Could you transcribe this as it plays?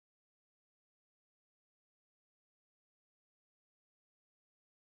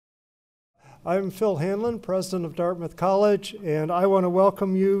I'm Phil Hanlon, president of Dartmouth College, and I want to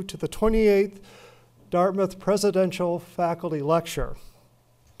welcome you to the 28th Dartmouth Presidential Faculty Lecture.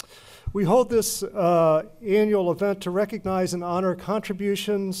 We hold this annual event to recognize and honor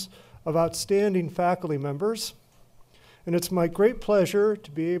contributions of outstanding faculty members. And it's my great pleasure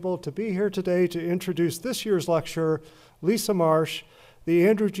to be able to be here today to introduce this year's lecturer, Lisa Marsch, the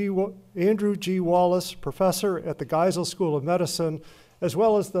Andrew G. Wallace Professor at the Geisel School of Medicine, as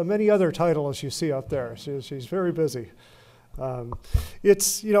well as the many other titles you see up there. She's very busy.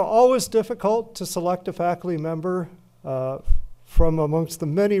 It's always difficult to select a faculty member from amongst the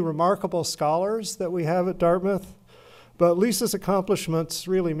many remarkable scholars that we have at Dartmouth, but Lisa's accomplishments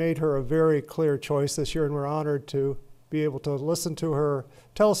really made her a very clear choice this year, and we're honored to be able to listen to her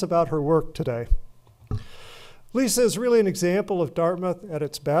tell us about her work today. Lisa is really an example of Dartmouth at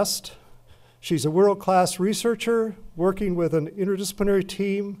its best. She's a world-class researcher working with an interdisciplinary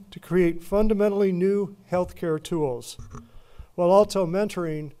team to create fundamentally new healthcare tools, while also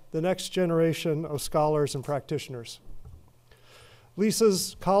mentoring the next generation of scholars and practitioners.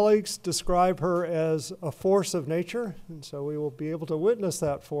 Lisa's colleagues describe her as a force of nature, and so we will be able to witness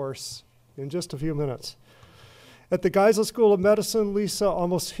that force in just a few minutes. At the Geisel School of Medicine, Lisa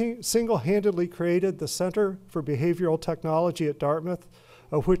almost single-handedly created the Center for Behavioral Technology at Dartmouth,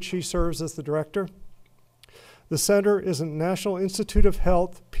 of which she serves as the director. The center is a National Institute of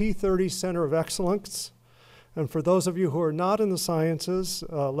Health P30 Center of Excellence. And for those of you who are not in the sciences,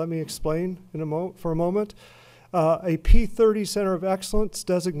 let me explain for a moment. A P30 Center of Excellence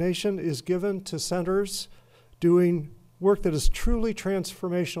designation is given to centers doing work that is truly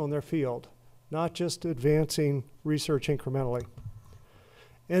transformational in their field, not just advancing research incrementally.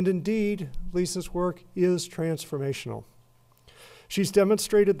 And indeed, Lisa's work is transformational. She's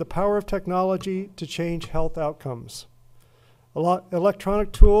demonstrated the power of technology to change health outcomes.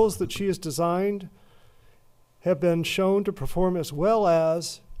 Electronic tools that she has designed have been shown to perform as well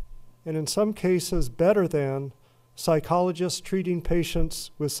as, and in some cases better than, psychologists treating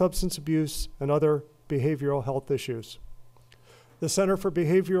patients with substance abuse and other behavioral health issues. The Center for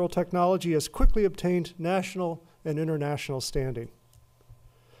Behavioral Technology has quickly obtained national and international standing.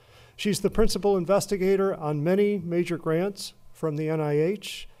 She's the principal investigator on many major grants from the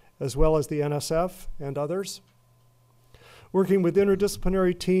NIH, as well as the NSF and others. Working with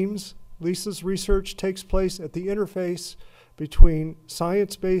interdisciplinary teams, Lisa's research takes place at the interface between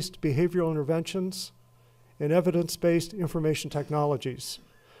science-based behavioral interventions and evidence-based information technologies,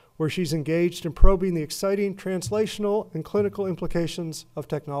 where she's engaged in probing the exciting translational and clinical implications of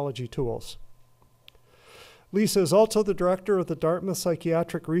technology tools. Lisa is also the director of the Dartmouth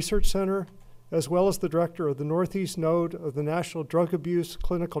Psychiatric Research Center, as well as the director of the Northeast Node of the National Drug Abuse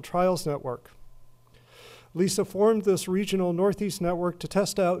Clinical Trials Network. Lisa formed this regional Northeast network to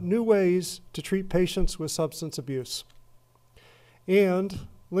test out new ways to treat patients with substance abuse. And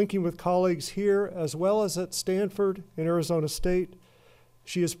linking with colleagues here, as well as at Stanford and Arizona State,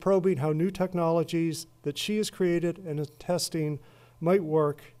 she is probing how new technologies that she has created and is testing might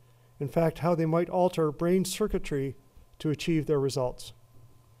work, in fact, how they might alter brain circuitry to achieve their results.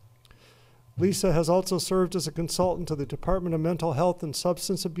 Lisa has also served as a consultant to the Department of Mental Health and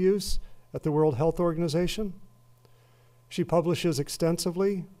Substance Abuse at the World Health Organization. She publishes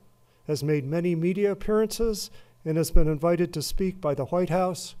extensively, has made many media appearances, and has been invited to speak by the White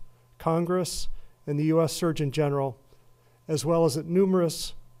House, Congress, and the U.S. Surgeon General, as well as at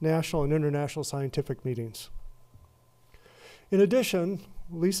numerous national and international scientific meetings. In addition,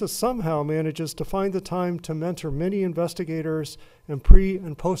 Lisa somehow manages to find the time to mentor many investigators and pre-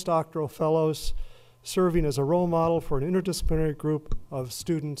 and postdoctoral fellows, serving as a role model for an interdisciplinary group of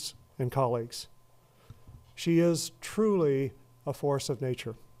students and colleagues. She is truly a force of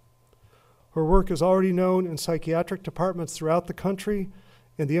nature. Her work is already known in psychiatric departments throughout the country,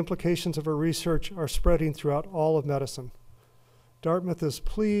 and the implications of her research are spreading throughout all of medicine. Dartmouth is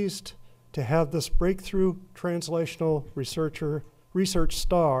pleased to have this breakthrough translational research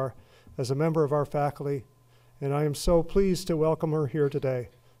star as a member of our faculty, and I am so pleased to welcome her here today.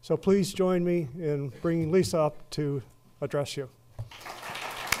 So please join me in bringing Lisa up to address you.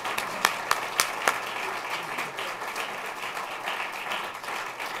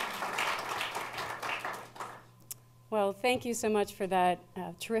 Well, thank you so much for that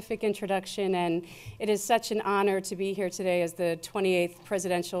terrific introduction, and it is such an honor to be here today as the 28th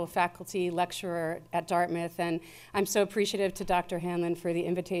Presidential Faculty Lecturer at Dartmouth, and I'm so appreciative to Dr. Hanlon for the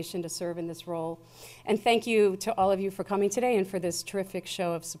invitation to serve in this role. And thank you to all of you for coming today and for this terrific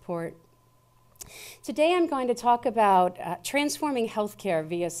show of support. Today I'm going to talk about transforming healthcare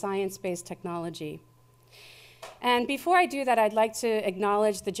via science-based technology. And before I do that, I'd like to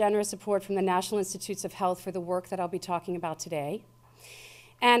acknowledge the generous support from the National Institutes of Health for the work that I'll be talking about today.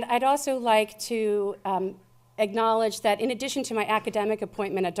 And I'd also like to acknowledge that in addition to my academic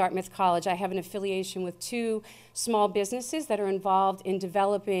appointment at Dartmouth College, I have an affiliation with 2 small businesses that are involved in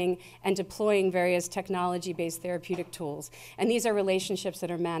developing and deploying various technology-based therapeutic tools. And these are relationships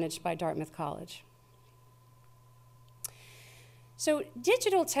that are managed by Dartmouth College. So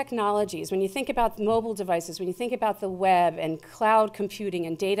digital technologies, when you think about mobile devices, when you think about the web and cloud computing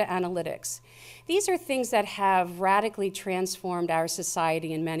and data analytics, these are things that have radically transformed our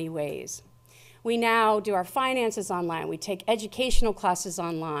society in many ways. We now do our finances online. We take educational classes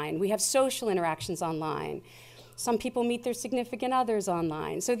online. We have social interactions online. Some people meet their significant others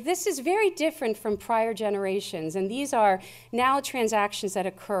online. So this is very different from prior generations, and these are now transactions that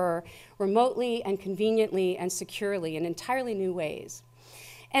occur remotely and conveniently and securely in entirely new ways.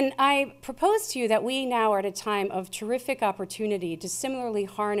 And I propose to you that we now are at a time of terrific opportunity to similarly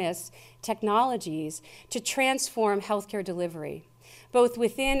harness technologies to transform healthcare delivery, both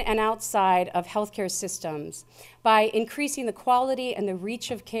within and outside of healthcare systems, by increasing the quality and the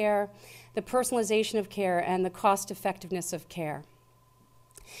reach of care, the personalization of care, and the cost effectiveness of care.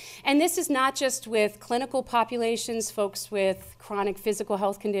 And this is not just with clinical populations, folks with chronic physical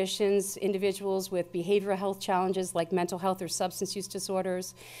health conditions, individuals with behavioral health challenges like mental health or substance use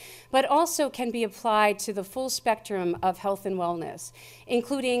disorders, but also can be applied to the full spectrum of health and wellness,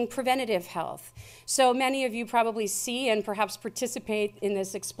 including preventative health. So many of you probably see and perhaps participate in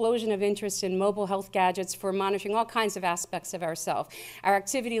this explosion of interest in mobile health gadgets for monitoring all kinds of aspects of ourselves, our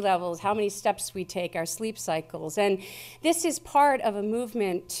activity levels, how many steps we take, our sleep cycles. And this is part of a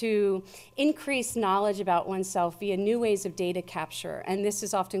movement to increase knowledge about oneself via new ways of data capture, and this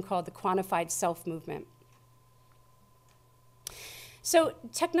is often called the quantified self movement. So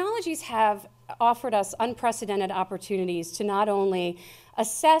technologies have offered us unprecedented opportunities to not only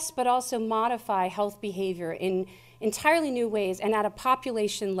assess but also modify health behavior in entirely new ways and at a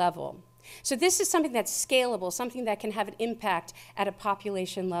population level. So this is something that's scalable, something that can have an impact at a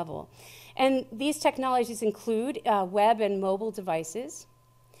population level. And these technologies include web and mobile devices.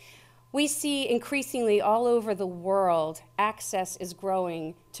 We see increasingly all over the world, access is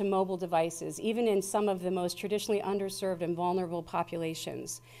growing to mobile devices, even in some of the most traditionally underserved and vulnerable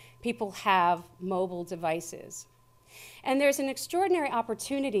populations. People have mobile devices. And there's an extraordinary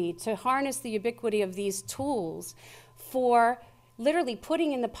opportunity to harness the ubiquity of these tools for literally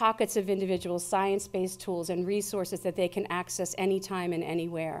putting in the pockets of individuals science-based tools and resources that they can access anytime and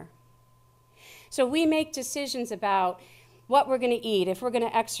anywhere. So we make decisions about what we're going to eat, if we're going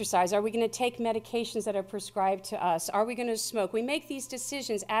to exercise, are we going to take medications that are prescribed to us, are we going to smoke? We make these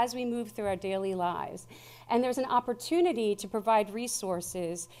decisions as we move through our daily lives. And there's an opportunity to provide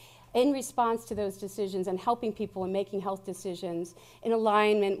resources in response to those decisions and helping people in making health decisions in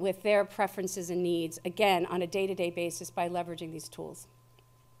alignment with their preferences and needs, again, on a day-to-day basis by leveraging these tools.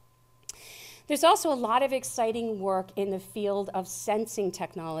 There's also a lot of exciting work in the field of sensing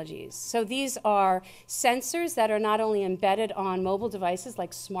technologies. So these are sensors that are not only embedded on mobile devices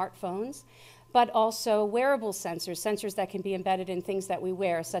like smartphones, but also wearable sensors, sensors that can be embedded in things that we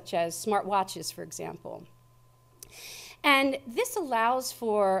wear, such as smartwatches, for example. And this allows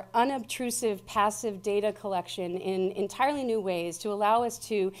for unobtrusive passive data collection in entirely new ways to allow us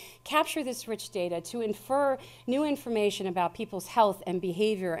to capture this rich data, to infer new information about people's health and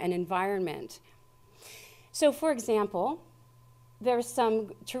behavior and environment. So for example, there's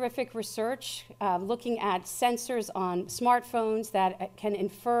some terrific research looking at sensors on smartphones that can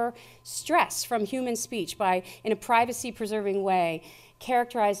infer stress from human speech by, in a privacy-preserving way,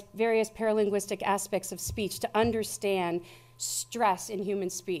 characterize various paralinguistic aspects of speech to understand stress in human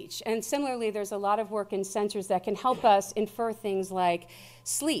speech. And similarly, there's a lot of work in sensors that can help us infer things like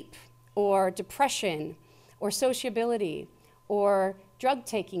sleep or depression or sociability or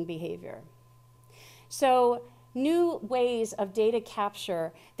drug-taking behavior. So new ways of data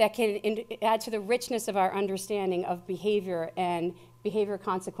capture that can add to the richness of our understanding of behavior and behavior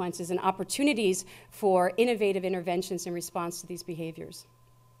consequences and opportunities for innovative interventions in response to these behaviors.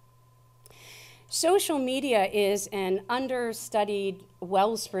 Social media is an understudied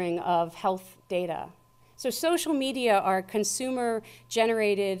wellspring of health data. So social media are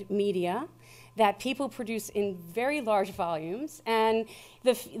consumer-generated media that people produce in very large volumes, and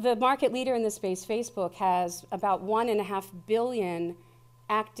the market leader in this space, Facebook, has about 1.5 billion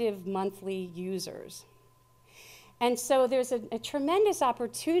active monthly users. And so there's a tremendous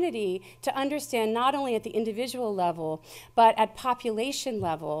opportunity to understand not only at the individual level, but at population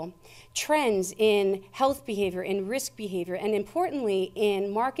level, trends in health behavior, in risk behavior, and importantly,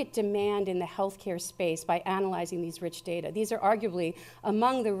 in market demand in the healthcare space by analyzing these rich data. These are arguably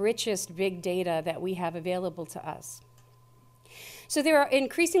among the richest big data that we have available to us. So there are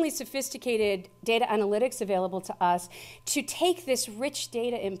increasingly sophisticated data analytics available to us to take this rich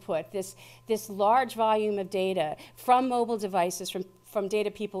data input, this large volume of data from mobile devices, from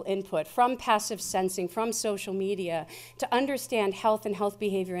data people input, from passive sensing, from social media, to understand health and health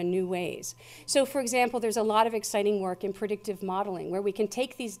behavior in new ways. So for example, there's a lot of exciting work in predictive modeling where we can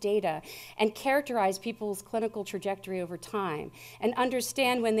take these data and characterize people's clinical trajectory over time and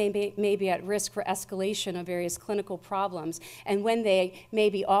understand when they may be at risk for escalation of various clinical problems and when they may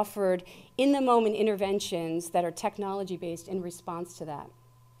be offered in-the-moment interventions that are technology-based in response to that.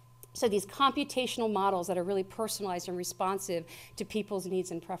 So these computational models that are really personalized and responsive to people's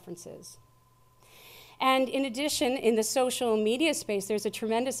needs and preferences. And in addition, in the social media space, there's a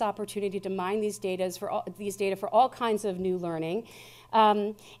tremendous opportunity to mine these data for all kinds of new learning,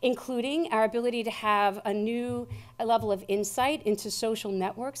 including our ability to have a level of insight into social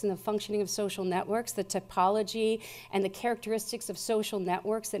networks and the functioning of social networks, the topology and the characteristics of social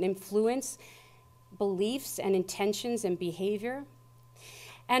networks that influence beliefs and intentions and behavior.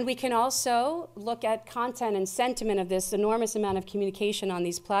 And we can also look at content and sentiment of this enormous amount of communication on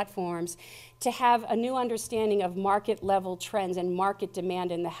these platforms to have a new understanding of market level trends and market demand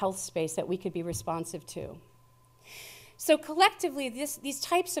in the health space that we could be responsive to. So collectively, these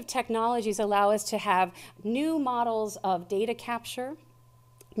types of technologies allow us to have new models of data capture,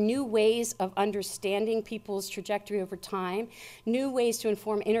 new ways of understanding people's trajectory over time, new ways to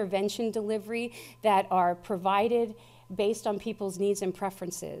inform intervention delivery that are provided based on people's needs and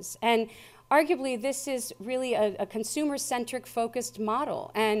preferences. And arguably, this is really a consumer-centric focused model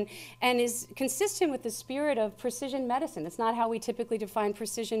and is consistent with the spirit of precision medicine. It's not how we typically define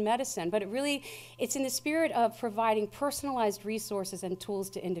precision medicine, but it's in the spirit of providing personalized resources and tools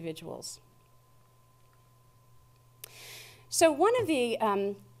to individuals. So one of the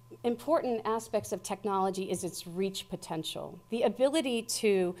important aspects of technology is its reach potential, the ability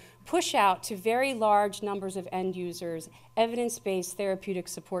to push out to very large numbers of end users evidence-based therapeutic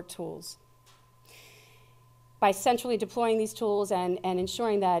support tools. By centrally deploying these tools and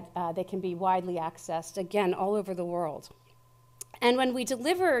ensuring that they can be widely accessed, again, all over the world. And when we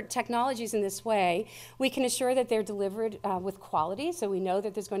deliver technologies in this way, we can assure that they're delivered with quality, so we know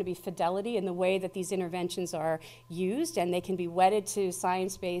that there's going to be fidelity in the way that these interventions are used, and they can be wedded to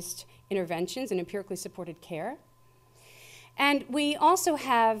science-based interventions and empirically supported care. And we also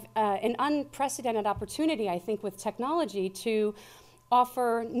have an unprecedented opportunity, I think, with technology to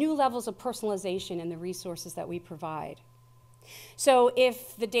offer new levels of personalization in the resources that we provide. So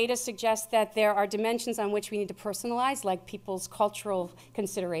if the data suggests that there are dimensions on which we need to personalize, like people's cultural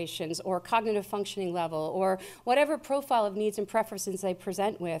considerations or cognitive functioning level or whatever profile of needs and preferences they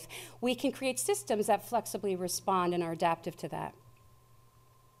present with, we can create systems that flexibly respond and are adaptive to that.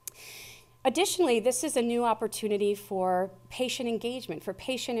 Additionally, this is a new opportunity for patient engagement, for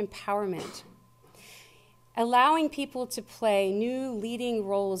patient empowerment, allowing people to play new leading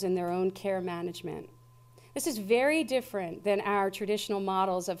roles in their own care management. This is very different than our traditional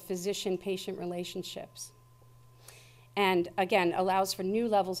models of physician-patient relationships, and again, allows for new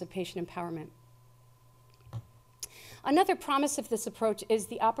levels of patient empowerment. Another promise of this approach is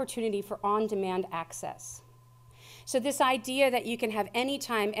the opportunity for on-demand access. So this idea that you can have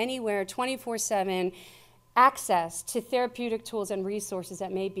anytime, anywhere, 24/7 access to therapeutic tools and resources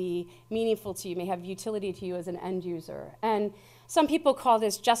that may be meaningful to you, may have utility to you as an end user. And some people call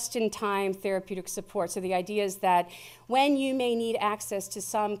this just-in-time therapeutic support. So the idea is that when you may need access to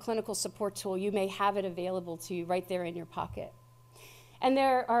some clinical support tool, you may have it available to you right there in your pocket. And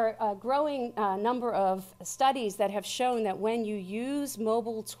there are a growing number of studies that have shown that when you use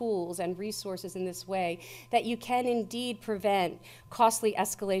mobile tools and resources in this way, that you can indeed prevent costly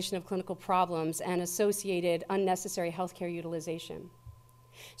escalation of clinical problems and associated unnecessary healthcare utilization.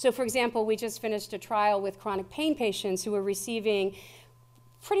 So for example, we just finished a trial with chronic pain patients who were receiving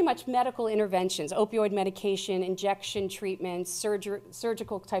pretty much medical interventions, opioid medication, injection treatments,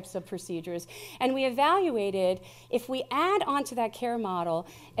 surgical types of procedures. And we evaluated if we add onto that care model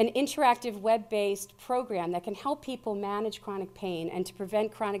an interactive web-based program that can help people manage chronic pain and to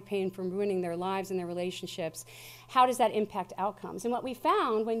prevent chronic pain from ruining their lives and their relationships, how does that impact outcomes? And what we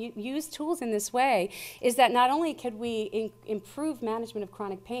found when you use tools in this way is that not only could we improve management of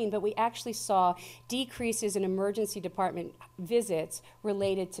chronic pain, but we actually saw decreases in emergency department visits related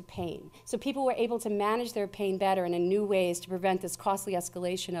related to pain. So people were able to manage their pain better and in new ways to prevent this costly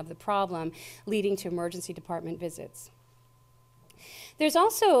escalation of the problem, leading to emergency department visits. There's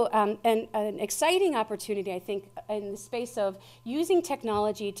also an exciting opportunity, I think, in the space of using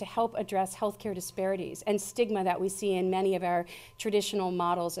technology to help address healthcare disparities and stigma that we see in many of our traditional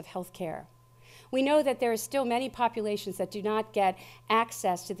models of healthcare. We know that there are still many populations that do not get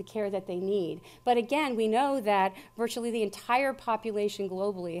access to the care that they need. But again, we know that virtually the entire population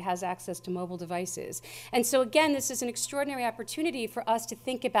globally has access to mobile devices. And so again, this is an extraordinary opportunity for us to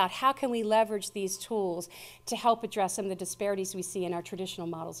think about how can we leverage these tools to help address some of the disparities we see in our traditional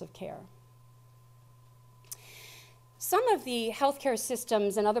models of care. Some of the healthcare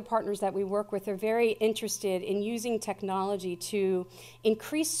systems and other partners that we work with are very interested in using technology to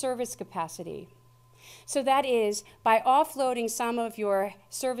increase service capacity. So that is, by offloading some of your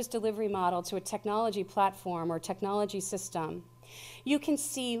service delivery model to a technology platform or technology system, you can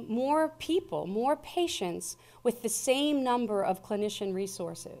see more people, more patients with the same number of clinician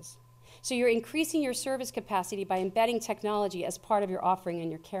resources. So you're increasing your service capacity by embedding technology as part of your offering in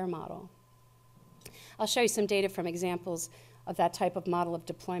your care model. I'll show you some data from examples of that type of model of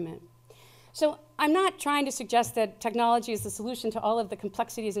deployment. So I'm not trying to suggest that technology is the solution to all of the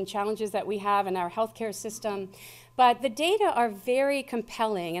complexities and challenges that we have in our healthcare system, but the data are very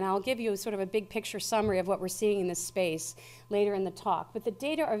compelling, and I'll give you sort of a big picture summary of what we're seeing in this space later in the talk. But the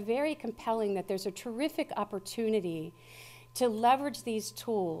data are very compelling that there's a terrific opportunity to leverage these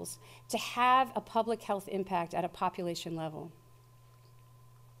tools to have a public health impact at a population level.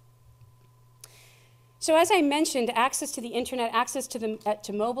 So as I mentioned, access to the internet, access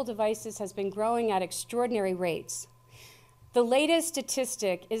to mobile devices has been growing at extraordinary rates. The latest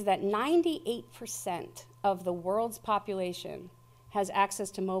statistic is that 98% of the world's population has access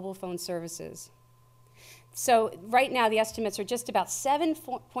to mobile phone services. So right now, the estimates are just about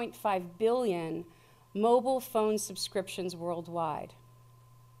 7.5 billion mobile phone subscriptions worldwide.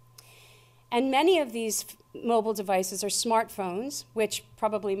 And many of these mobile devices are smartphones, which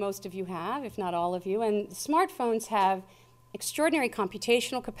probably most of you have, if not all of you. And smartphones have extraordinary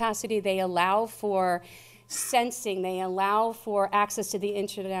computational capacity. They allow for sensing. They allow for access to the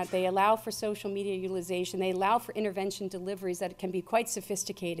internet. They allow for social media utilization. They allow for intervention deliveries that can be quite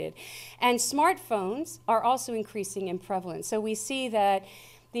sophisticated. And smartphones are also increasing in prevalence. So we see that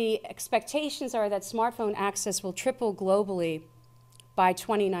the expectations are that smartphone access will triple globally by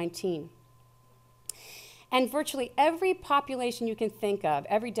 2019. And virtually every population you can think of,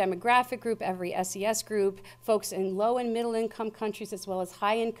 every demographic group, every SES group, folks in low and middle income countries as well as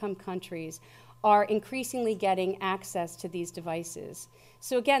high income countries are increasingly getting access to these devices.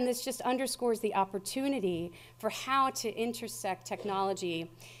 So again, this just underscores the opportunity for how to intersect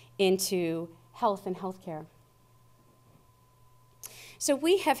technology into health and healthcare. So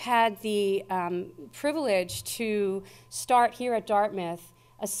we have had the privilege to start here at Dartmouth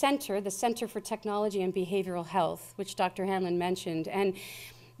a center, the Center for Technology and Behavioral Health, which Dr. Hanlon mentioned. And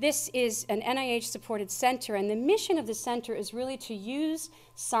this is an NIH-supported center, and the mission of the center is really to use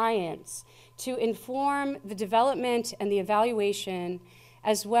science to inform the development and the evaluation,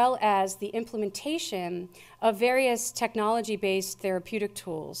 as well as the implementation of various technology-based therapeutic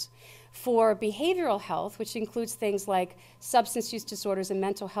tools for behavioral health, which includes things like substance use disorders and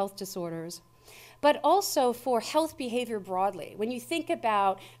mental health disorders, but also for health behavior broadly. When you think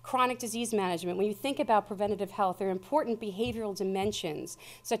about chronic disease management, when you think about preventative health, there are important behavioral dimensions,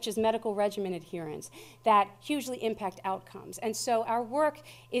 such as medical regimen adherence, that hugely impact outcomes. And so our work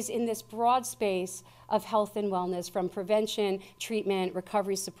is in this broad space of health and wellness, from prevention, treatment,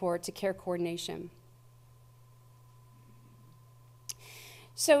 recovery support, to care coordination.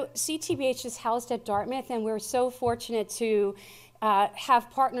 So CTBH is housed at Dartmouth, and we're so fortunate to have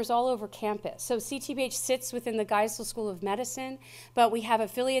partners all over campus. So CTBH sits within the Geisel School of Medicine, but we have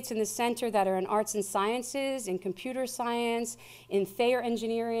affiliates in the center that are in arts and sciences, in computer science, in Thayer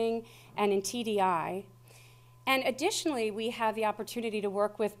engineering, and in TDI. And additionally, we have the opportunity to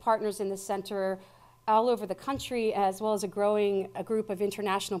work with partners in the center all over the country, as well as a group of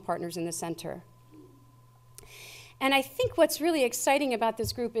international partners in the center. And I think what's really exciting about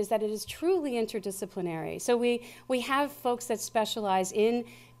this group is that it is truly interdisciplinary. So we have folks that specialize in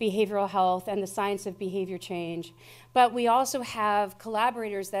behavioral health and the science of behavior change, but we also have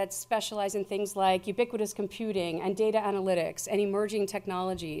collaborators that specialize in things like ubiquitous computing and data analytics and emerging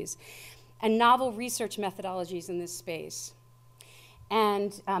technologies and novel research methodologies in this space,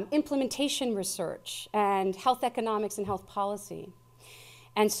 and implementation research and health economics and health policy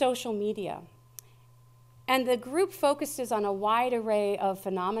and social media. And the group focuses on a wide array of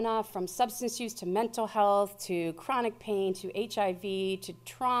phenomena, from substance use to mental health to chronic pain to HIV to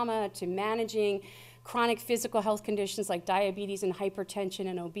trauma to managing chronic physical health conditions like diabetes and hypertension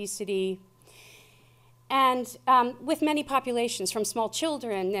and obesity. And with many populations, from small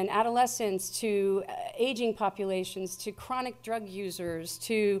children and adolescents to aging populations to chronic drug users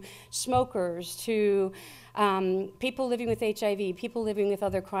to smokers to people living with HIV, people living with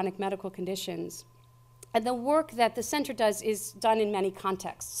other chronic medical conditions. And the work that the center does is done in many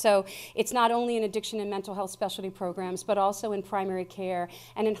contexts. So it's not only in addiction and mental health specialty programs, but also in primary care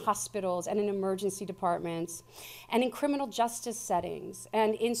and in hospitals and in emergency departments and in criminal justice settings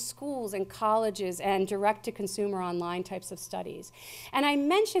and in schools and colleges and direct-to-consumer online types of studies. And I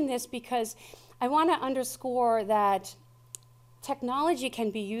mention this because I want to underscore that technology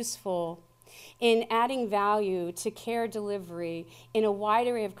can be useful in adding value to care delivery in a wide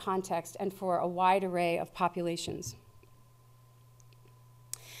array of contexts and for a wide array of populations.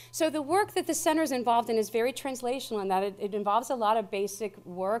 So the work that the center is involved in is very translational in that it involves a lot of basic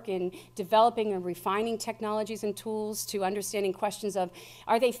work in developing and refining technologies and tools to understanding questions of,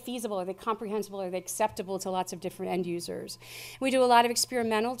 are they feasible, are they comprehensible, are they acceptable to lots of different end users. We do a lot of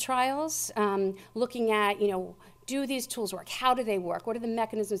experimental trials, looking at, do these tools work? How do they work? What are the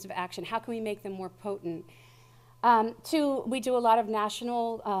mechanisms of action? How can we make them more potent? Two, we do a lot of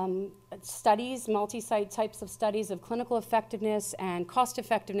national studies, multi-site types of studies of clinical effectiveness and cost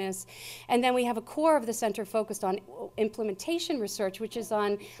effectiveness. And then we have a core of the center focused on implementation research, which is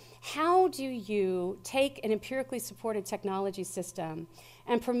on how do you take an empirically supported technology system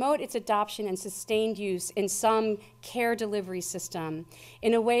and promote its adoption and sustained use in some care delivery system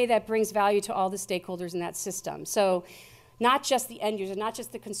in a way that brings value to all the stakeholders in that system. So not just the end user, not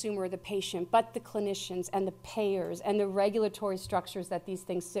just the consumer or the patient, but the clinicians and the payers and the regulatory structures that these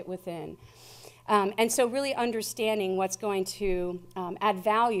things sit within. And so really understanding what's going to add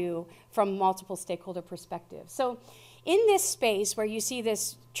value from multiple stakeholder perspectives. So in this space where you see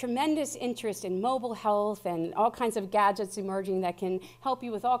this tremendous interest in mobile health and all kinds of gadgets emerging that can help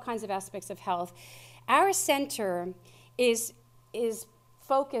you with all kinds of aspects of health, our center is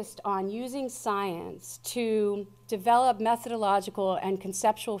focused on using science to develop methodological and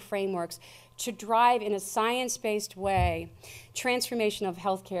conceptual frameworks to drive in a science-based way transformation of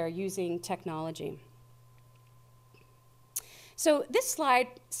healthcare using technology. So this slide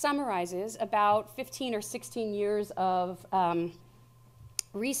summarizes about 15 or 16 years of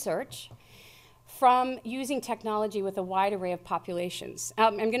research from using technology with a wide array of populations.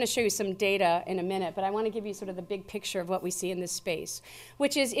 I'm going to show you some data in a minute, but I want to give you sort of the big picture of what we see in this space,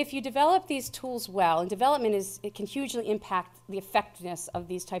 which is if you develop these tools well, and development it can hugely impact the effectiveness of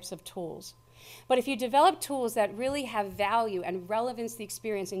these types of tools. But if you develop tools that really have value and relevance to the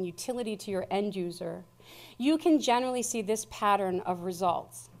experience and utility to your end user, you can generally see this pattern of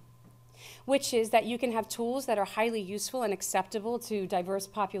results, which is that you can have tools that are highly useful and acceptable to diverse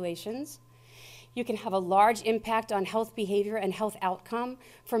populations. You can have a large impact on health behavior and health outcome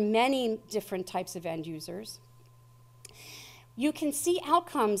for many different types of end users. You can see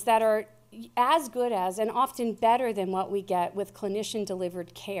outcomes that are as good as and often better than what we get with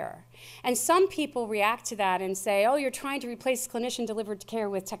clinician-delivered care. And some people react to that and say, oh, you're trying to replace clinician-delivered care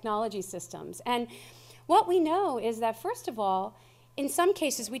with technology systems. And what we know is that, first of all, in some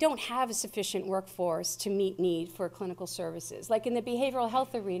cases, we don't have a sufficient workforce to meet need for clinical services, like in the behavioral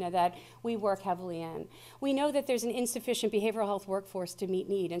health arena that we work heavily in. We know that there's an insufficient behavioral health workforce to meet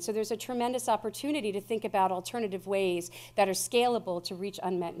need, and so there's a tremendous opportunity to think about alternative ways that are scalable to reach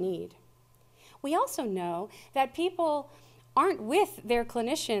unmet need. We also know that people aren't with their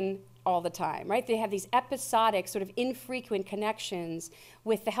clinician all the time, right? They have these episodic, sort of infrequent connections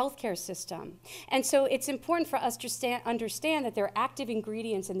with the healthcare system. And so it's important for us to understand that there are active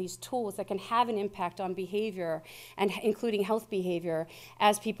ingredients in these tools that can have an impact on behavior, and including health behavior,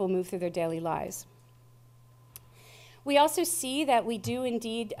 as people move through their daily lives. We also see that we do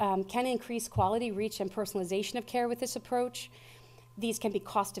indeed can increase quality, reach, and personalization of care with this approach. These can be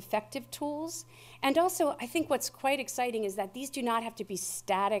cost-effective tools. And also, I think what's quite exciting is that these do not have to be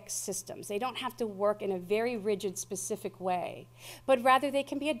static systems. They don't have to work in a very rigid, specific way, but rather they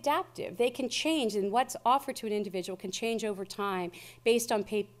can be adaptive. They can change, and what's offered to an individual can change over time based on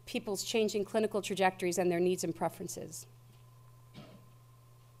people's changing clinical trajectories and their needs and preferences.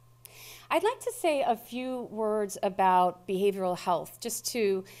 I'd like to say a few words about behavioral health, just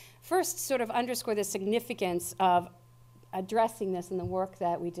to first sort of underscore the significance of addressing this in the work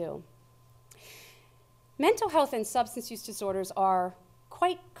that we do. Mental health and substance use disorders are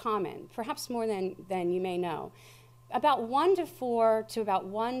quite common, perhaps more than you may know. About 1 to 4 to about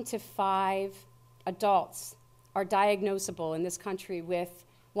 1 to 5 adults are diagnosable in this country with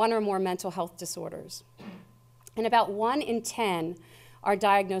 1 or more mental health disorders. And about 1 in 10 are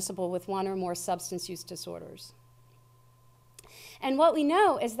diagnosable with 1 or more substance use disorders. And what we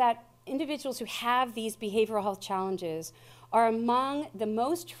know is that individuals who have these behavioral health challenges are among the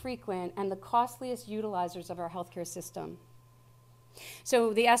most frequent and the costliest utilizers of our healthcare system.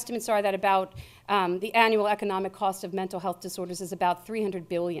 So the estimates are that about the annual economic cost of mental health disorders is about $300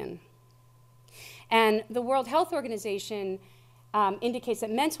 billion. And the World Health Organization indicates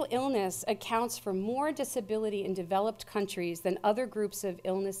that mental illness accounts for more disability in developed countries than other groups of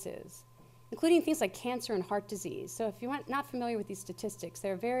illnesses, including things like cancer and heart disease. So if you're not familiar with these statistics,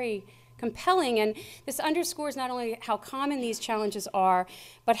 they're very compelling, and this underscores not only how common these challenges are,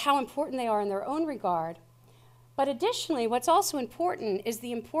 but how important they are in their own regard. But additionally, what's also important is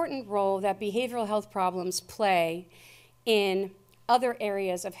the important role that behavioral health problems play in other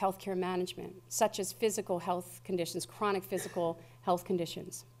areas of healthcare management, such as physical health conditions, chronic physical health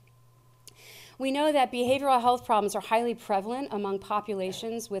conditions. We know that behavioral health problems are highly prevalent among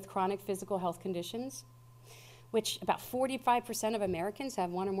populations with chronic physical health conditions, which about 45% of Americans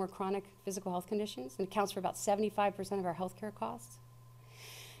have 1 or more chronic physical health conditions, and accounts for about 75% of our healthcare costs.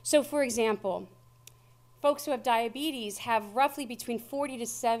 So for example, folks who have diabetes have roughly between 40 to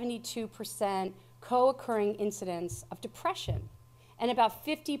 72% co-occurring incidence of depression, and about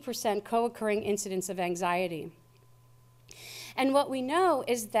 50% co-occurring incidence of anxiety. And what we know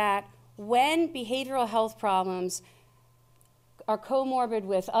is that when behavioral health problems are comorbid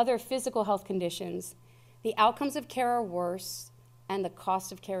with other physical health conditions, the outcomes of care are worse and the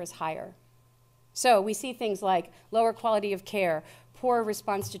cost of care is higher. So we see things like lower quality of care, poor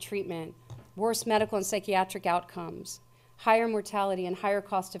response to treatment, worse medical and psychiatric outcomes, higher mortality and higher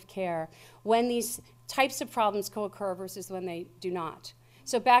cost of care when these types of problems co-occur versus when they do not.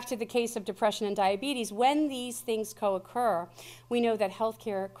 So back to the case of depression and diabetes, when these things co-occur, we know that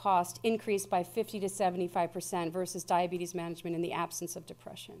healthcare costs increase by 50 to 75% versus diabetes management in the absence of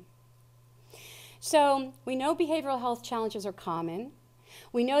depression. So we know behavioral health challenges are common.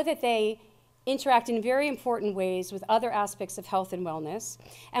 We know that they interact in very important ways with other aspects of health and wellness.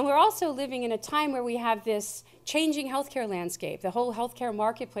 And we're also living in a time where we have this changing healthcare landscape. The whole healthcare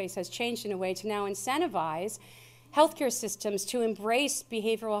marketplace has changed in a way to now incentivize healthcare systems to embrace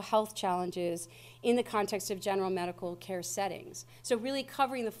behavioral health challenges in the context of general medical care settings. So really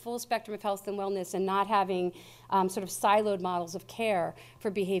covering the full spectrum of health and wellness and not having sort of siloed models of care for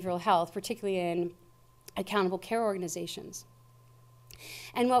behavioral health, particularly in accountable care organizations.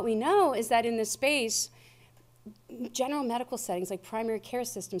 And what we know is that in this space, general medical settings like primary care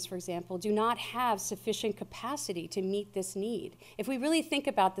systems, for example, do not have sufficient capacity to meet this need. If we really think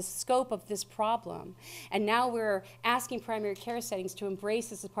about the scope of this problem, and now we're asking primary care settings to embrace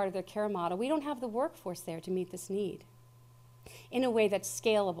this as part of their care model, we don't have the workforce there to meet this need in a way that's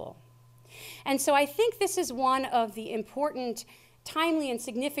scalable. And so I think this is one of the important, timely and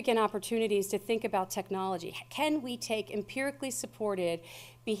significant opportunities to think about technology. Can we take empirically supported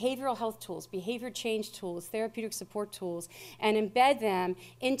behavioral health tools, behavior change tools, therapeutic support tools, and embed them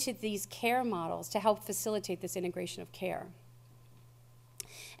into these care models to help facilitate this integration of care?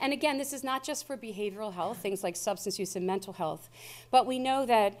 And again, this is not just for behavioral health, things like substance use and mental health, but we know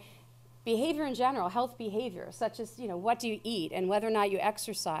that behavior in general, health behavior, such as what do you eat and whether or not you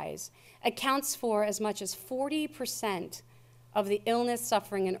exercise, accounts for as much as 40% of the illness,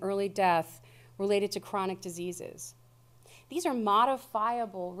 suffering, and early death related to chronic diseases. These are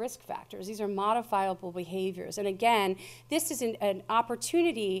modifiable risk factors. These are modifiable behaviors. And again, this is an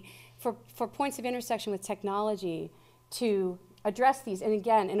opportunity for points of intersection with technology to address these, and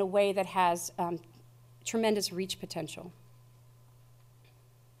again, in a way that has tremendous reach potential.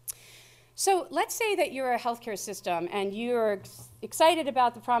 So let's say that you're a healthcare system and you're excited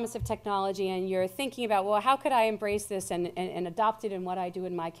about the promise of technology and you're thinking about, well, how could I embrace this and adopt it in what I do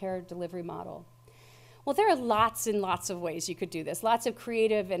in my care delivery model? Well, there are lots and lots of ways you could do this, lots of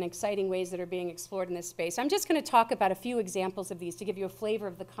creative and exciting ways that are being explored in this space. I'm just going to talk about a few examples of these to give you a flavor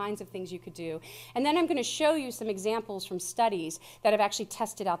of the kinds of things you could do. And then I'm going to show you some examples from studies that have actually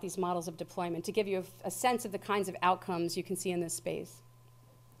tested out these models of deployment to give you a sense of the kinds of outcomes you can see in this space.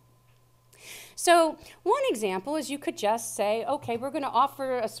 So one example is you could just say, okay, we're going to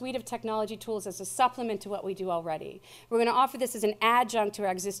offer a suite of technology tools as a supplement to what we do already. We're going to offer this as an adjunct to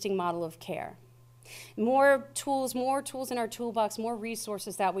our existing model of care. More tools in our toolbox, more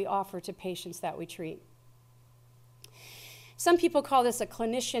resources that we offer to patients that we treat. Some people call this a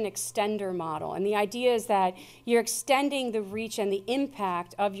clinician extender model, and the idea is that you're extending the reach and the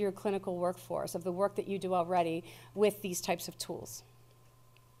impact of your clinical workforce, of the work that you do already with these types of tools.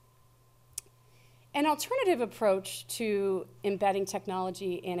 An alternative approach to embedding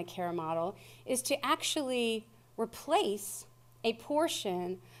technology in a care model is to actually replace a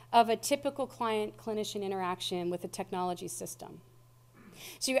portion of a typical client-clinician interaction with a technology system.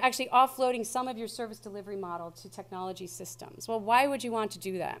 So you're actually offloading some of your service delivery model to technology systems. Well, why would you want to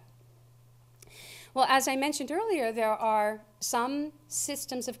do that? Well, as I mentioned earlier, there are some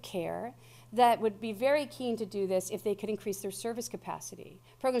systems of care that would be very keen to do this if they could increase their service capacity.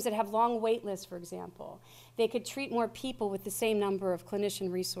 Programs that have long wait lists, for example. They could treat more people with the same number of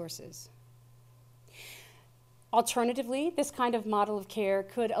clinician resources. Alternatively, this kind of model of care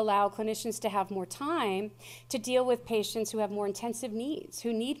could allow clinicians to have more time to deal with patients who have more intensive needs,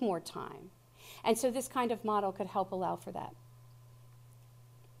 who need more time. And so this kind of model could help allow for that.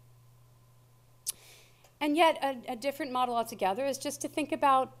 And yet, a different model altogether is just to think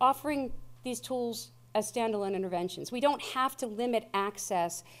about offering these tools as standalone interventions. We don't have to limit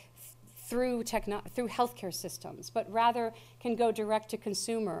access through healthcare systems, but rather can go direct to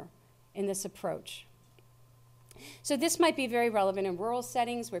consumer in this approach. So this might be very relevant in rural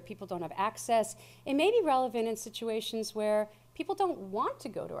settings where people don't have access. It may be relevant in situations where people don't want to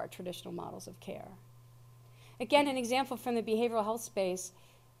go to our traditional models of care. Again, an example from the behavioral health space,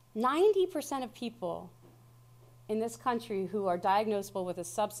 90% of people in this country who are diagnosable with a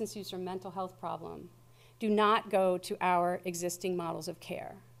substance use or mental health problem do not go to our existing models of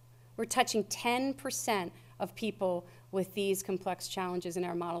care. We're touching 10% of people with these complex challenges in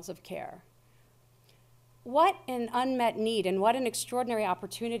our models of care. What an unmet need and what an extraordinary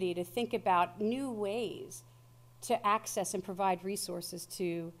opportunity to think about new ways to access and provide resources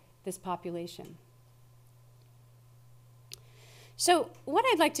to this population. So what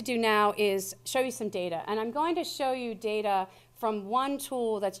I'd like to do now is show you some data, and I'm going to show you data from one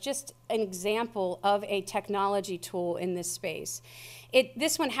tool that's just an example of a technology tool in this space.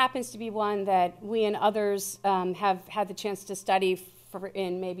 This one happens to be one that we and others have had the chance to study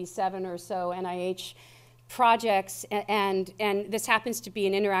in maybe 7 or so NIH projects, and this happens to be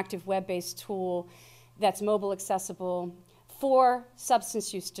an interactive web-based tool that's mobile accessible for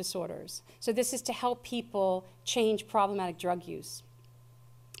substance use disorders. So this is to help people change problematic drug use.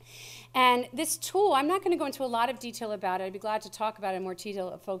 And this tool, I'm not going to go into a lot of detail about it. I'd be glad to talk about it in more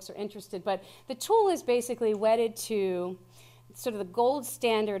detail if folks are interested. But the tool is basically wedded to sort of the gold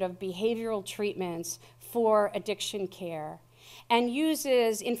standard of behavioral treatments for addiction care, and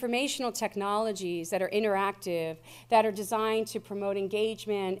uses informational technologies that are interactive, that are designed to promote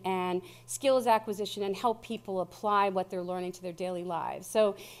engagement and skills acquisition and help people apply what they're learning to their daily lives.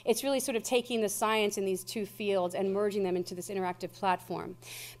 So it's really sort of taking the science in these two fields and merging them into this interactive platform.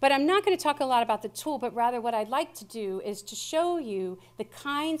 But I'm not going to talk a lot about the tool, but rather what I'd like to do is to show you the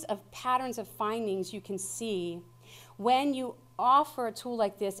kinds of patterns of findings you can see when you offer a tool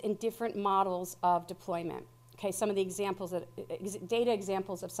like this in different models of deployment. Okay, some of the examples, data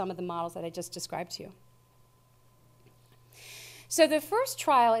examples of some of the models that I just described to you. So the first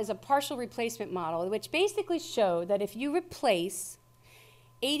trial is a partial replacement model, which basically showed that if you replace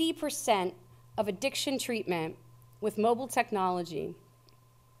 80% of addiction treatment with mobile technology,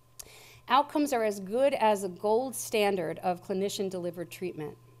 outcomes are as good as the gold standard of clinician-delivered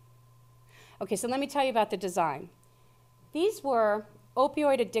treatment. Okay, so let me tell you about the design. These were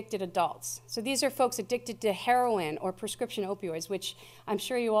opioid-addicted adults. So these are folks addicted to heroin or prescription opioids, which I'm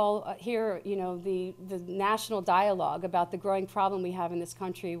sure you all hear, the national dialogue about the growing problem we have in this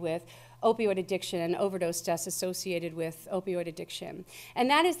country with opioid addiction and overdose deaths associated with opioid addiction. And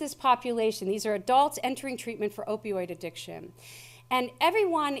that is this population. These are adults entering treatment for opioid addiction. And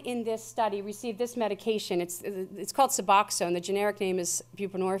everyone in this study received this medication. It's called Suboxone. The generic name is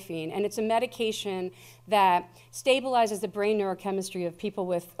buprenorphine. And it's a medication that stabilizes the brain neurochemistry of people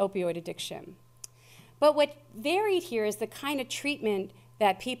with opioid addiction. But what varied here is the kind of treatment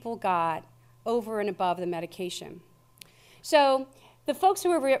that people got over and above the medication. So the folks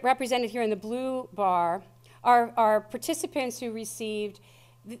who are represented here in the blue bar are participants who received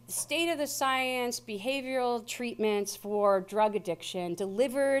state-of-the-science behavioral treatments for drug addiction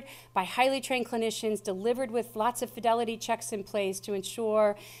delivered by highly trained clinicians, delivered with lots of fidelity checks in place to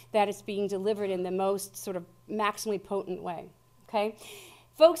ensure that it's being delivered in the most sort of maximally potent way, okay?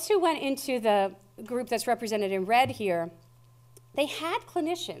 Folks who went into the group that's represented in red here, they had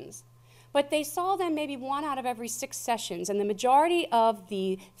clinicians, but they saw them maybe 1 out of every 6 sessions, and the majority of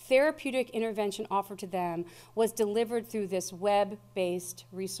the therapeutic intervention offered to them was delivered through this web-based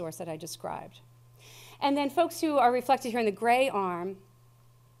resource that I described. And then folks who are reflected here in the gray arm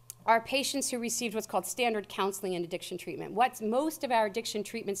are patients who received what's called standard counseling and addiction treatment. What most of our addiction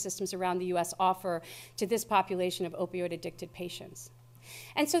treatment systems around the US offer to this population of opioid-addicted patients.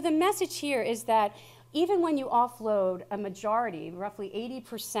 And so the message here is that even when you offload a majority, roughly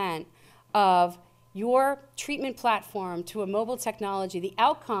 80% of your treatment platform to a mobile technology, the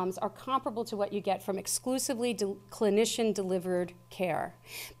outcomes are comparable to what you get from exclusively clinician-delivered care,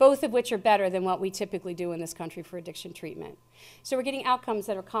 both of which are better than what we typically do in this country for addiction treatment. So we're getting outcomes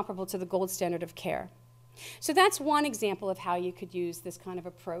that are comparable to the gold standard of care. So that's one example of how you could use this kind of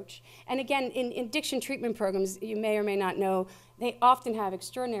approach. And again, in addiction treatment programs, you may or may not know, they often have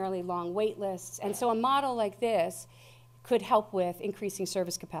extraordinarily long wait lists. And so a model like this could help with increasing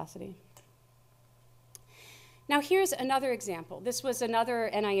service capacity. Now here's another example. This was another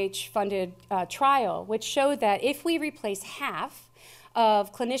NIH-funded trial which showed that if we replace half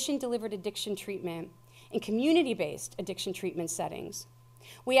of clinician-delivered addiction treatment in community-based addiction treatment settings,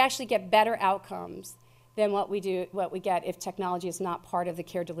 we actually get better outcomes than what we get if technology is not part of the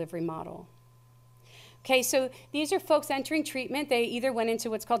care delivery model. Okay, so these are folks entering treatment. They either went into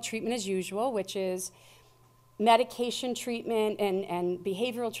what's called treatment as usual, which is medication treatment and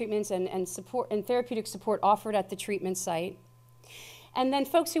behavioral treatments and support and therapeutic support offered at the treatment site. And then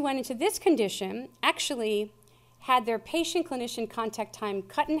folks who went into this condition actually had their patient-clinician contact time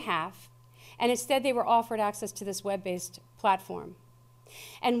cut in half, and instead they were offered access to this web-based platform.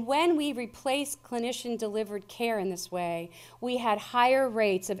 And when we replaced clinician-delivered care in this way, we had higher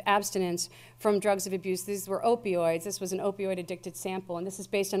rates of abstinence from drugs of abuse. These were opioids. This was an opioid-addicted sample, and this is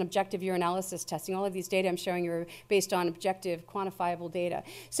based on objective urinalysis testing. All of these data I'm showing you are based on objective, quantifiable data.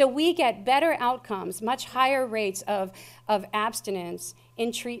 So we get better outcomes, much higher rates of abstinence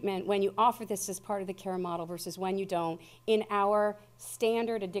in treatment when you offer this as part of the care model versus when you don't in our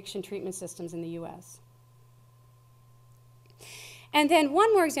standard addiction treatment systems in the US. And then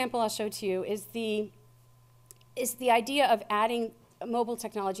one more example I'll show to you is the idea of adding mobile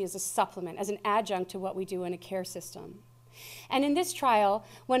technology as a supplement, as an adjunct to what we do in a care system. And in this trial,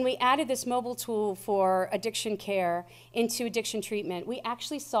 when we added this mobile tool for addiction care into addiction treatment, we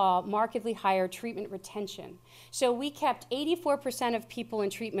actually saw markedly higher treatment retention. So we kept 84% of people in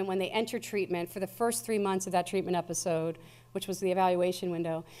treatment when they entered treatment for the first 3 months of that treatment episode, which was the evaluation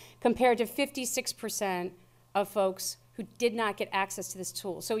window, compared to 56% of folks who did not get access to this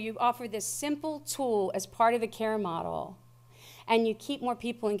tool. So you offer this simple tool as part of the care model, and you keep more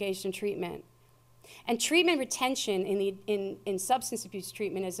people engaged in treatment. And treatment retention in substance abuse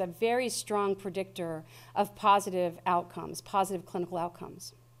treatment is a very strong predictor of positive outcomes, positive clinical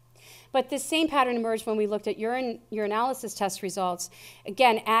outcomes. But this same pattern emerged when we looked at urinalysis test results.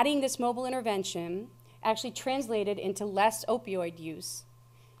 Again, adding this mobile intervention actually translated into less opioid use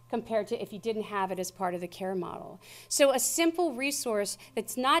compared to if you didn't have it as part of the care model. So a simple resource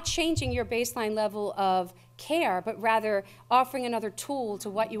that's not changing your baseline level of care, but rather offering another tool to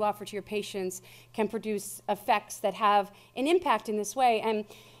what you offer to your patients can produce effects that have an impact in this way. And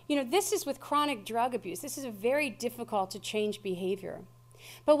you know, this is with chronic drug abuse. This is a very difficult to change behavior.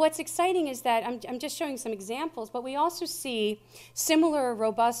 But what's exciting is that, I'm just showing some examples, but we also see similar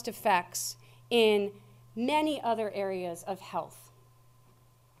robust effects in many other areas of health.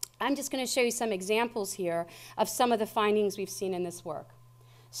 I'm just going to show you some examples here of some of the findings we've seen in this work.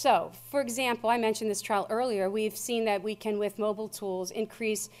 So, for example, I mentioned this trial earlier. We've seen that we can, with mobile tools,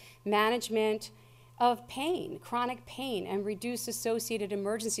 increase management of pain, chronic pain, and reduce associated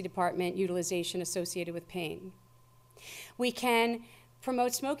emergency department utilization associated with pain. We can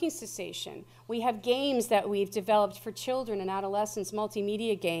promote smoking cessation. We have games that we've developed for children and adolescents,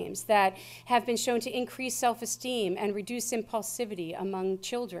 multimedia games, that have been shown to increase self-esteem and reduce impulsivity among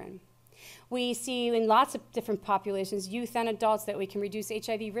children. We see in lots of different populations, youth and adults, that we can reduce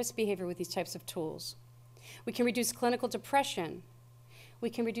HIV risk behavior with these types of tools. We can reduce clinical depression.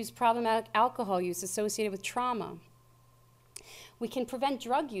 We can reduce problematic alcohol use associated with trauma. We can prevent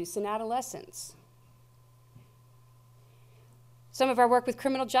drug use in adolescents. Some of our work with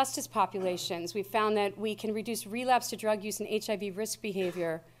criminal justice populations, we've found that we can reduce relapse to drug use and HIV risk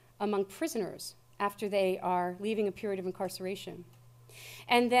behavior among prisoners after they are leaving a period of incarceration.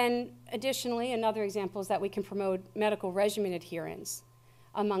 And then additionally, another example is that we can promote medical regimen adherence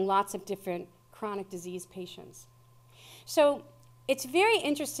among lots of different chronic disease patients. So it's very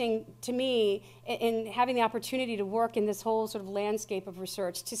interesting to me in having the opportunity to work in this whole sort of landscape of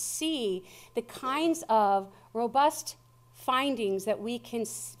research to see the kinds of robust findings that we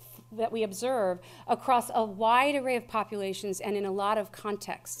observe across a wide array of populations and in a lot of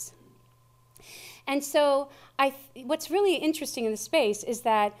contexts. And so what's really interesting in the space is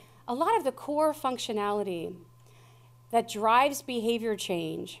that a lot of the core functionality that drives behavior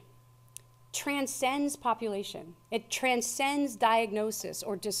change transcends population. It transcends diagnosis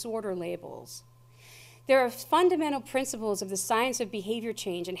or disorder labels. there are fundamental principles of the science of behavior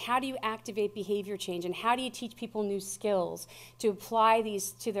change, and how do you activate behavior change, and how do you teach people new skills to apply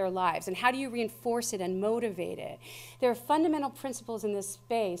these to their lives, and how do you reinforce it and motivate it. There are fundamental principles in this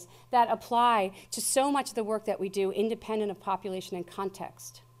space that apply to so much of the work that we do, independent of population and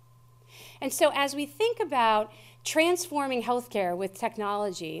context. And so as we think about transforming healthcare with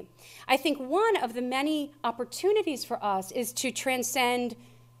technology, I think one of the many opportunities for us is to transcend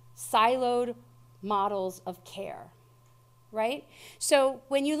siloed models of care, right? So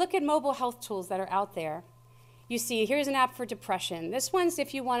when you look at mobile health tools that are out there, you see, here's an app for depression. This one's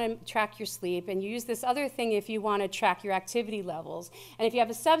if you want to track your sleep, and you use this other thing if you want to track your activity levels. And if you have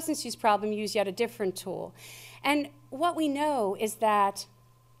a substance use problem, you use yet a different tool. And what we know is that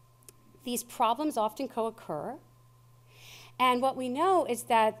these problems often co-occur. And what we know is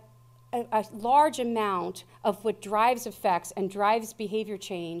that a large amount of what drives effects and drives behavior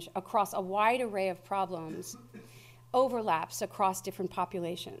change across a wide array of problems overlaps across different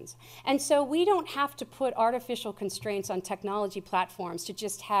populations. And so we don't have to put artificial constraints on technology platforms to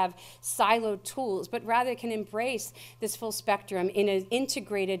just have siloed tools, but rather can embrace this full spectrum in an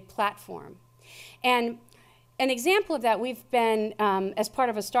integrated platform. And an example of that, we've been, as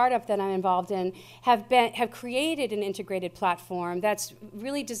part of a startup that I'm involved in, have created an integrated platform that's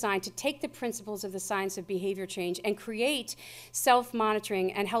really designed to take the principles of the science of behavior change and create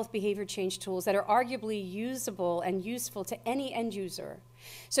self-monitoring and health behavior change tools that are arguably usable and useful to any end user.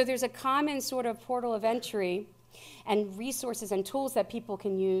 So there's a common sort of portal of entry and resources and tools that people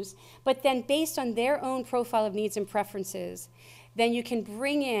can use, but then based on their own profile of needs and preferences, then you can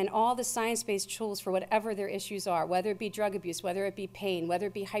bring in all the science-based tools for whatever their issues are, whether it be drug abuse, whether it be pain, whether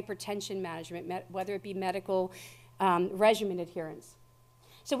it be hypertension management, whether it be medical regimen adherence.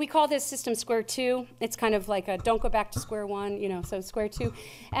 So we call this system square two. It's kind of like a don't go back to square one, you know, so square two.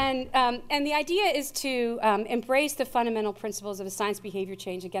 And the idea is to embrace the fundamental principles of a science behavior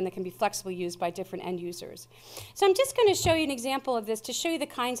change, again, that can be flexibly used by different end users. So I'm just going to show you an example of this to show you the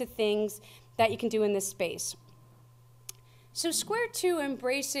kinds of things that you can do in this space. So square two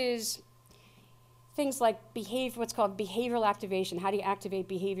embraces things like what's called behavioral activation. How do you activate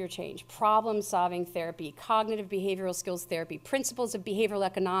behavior change? Problem-solving therapy, cognitive behavioral skills therapy, principles of behavioral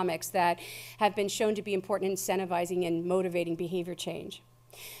economics that have been shown to be important in incentivizing and motivating behavior change.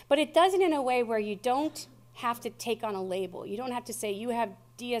 But it does it in a way where you don't have to take on a label. You don't have to say you have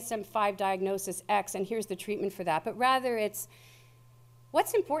DSM-5 diagnosis X and here's the treatment for that, but rather it's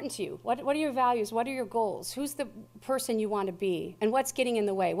what's important to you? What are your values? What are your goals? Who's the person you want to be? And what's getting in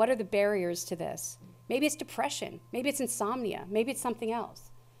the way? What are the barriers to this? Maybe it's depression. Maybe it's insomnia. Maybe it's something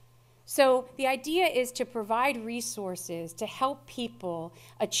else. So the idea is to provide resources to help people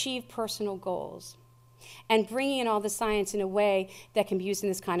achieve personal goals and bringing in all the science in a way that can be used in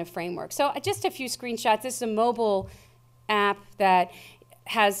this kind of framework. So just a few screenshots. This is a mobile app that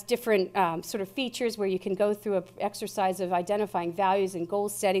has different sort of features where you can go through an exercise of identifying values and goal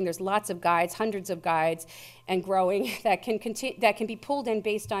setting. There's lots of guides, hundreds of guides, and growing that can be pulled in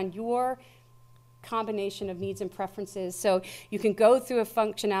based on your combination of needs and preferences. So you can go through a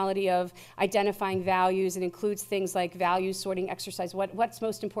functionality of identifying values. It includes things like value sorting exercise. What's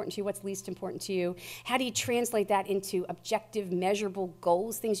most important to you? What's least important to you? How do you translate that into objective, measurable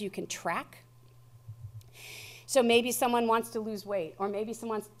goals, things you can track? So maybe someone wants to lose weight, or maybe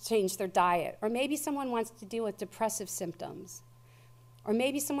someone wants to change their diet, or maybe someone wants to deal with depressive symptoms, or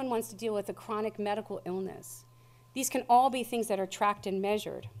maybe someone wants to deal with a chronic medical illness. These can all be things that are tracked and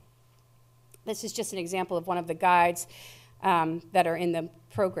measured. This is just an example of one of the guides that are in the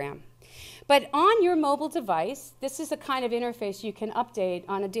program. But on your mobile device, this is a kind of interface you can update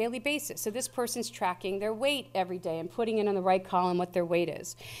on a daily basis. So this person's tracking their weight every day and putting in on the right column what their weight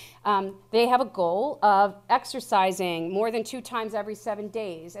is. They have a goal of exercising more than 2 times every 7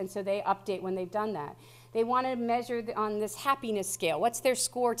 days, and so they update when they've done that. They want to measure on this happiness scale. What's their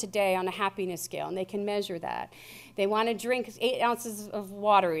score today on a happiness scale? And they can measure that. They want to drink 8 ounces of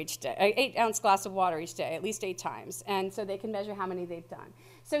water each day, 8-ounce glass of water each day, at least 8 times. And so they can measure how many they've done.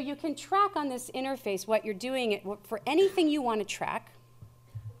 So you can track on this interface what you're doing for anything you want to track.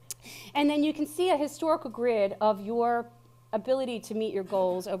 And then you can see a historical grid of your ability to meet your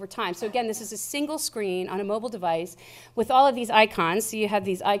goals over time. So again, this is a single screen on a mobile device with all of these icons. So you have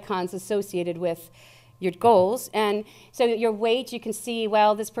these icons associated with your goals. And so your weight, you can see,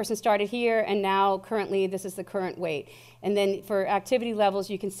 well, this person started here, and now currently this is the current weight. And then for activity levels,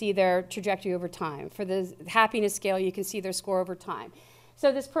 you can see their trajectory over time. For the happiness scale, you can see their score over time.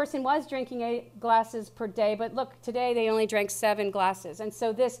 So this person was drinking 8 glasses per day, but look, today they only drank 7 glasses. And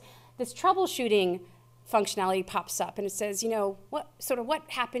so this troubleshooting functionality pops up and it says, you know, what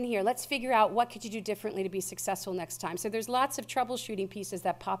happened here? Let's figure out what could you do differently to be successful next time. So there's lots of troubleshooting pieces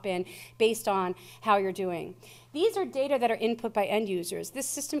that pop in based on how you're doing. These are data that are input by end users. This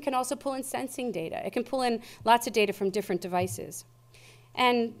system can also pull in sensing data. It can pull in lots of data from different devices.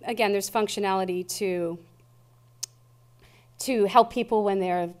 And again, there's functionality to help people when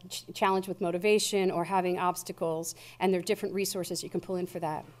they're challenged with motivation or having obstacles, and there are different resources you can pull in for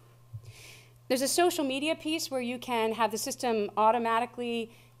that. There's a social media piece where you can have the system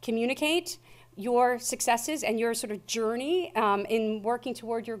automatically communicate your successes and your sort of journey in working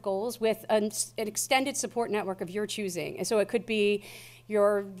toward your goals with an extended support network of your choosing. And so it could be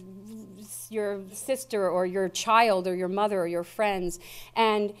your sister or your child or your mother or your friends.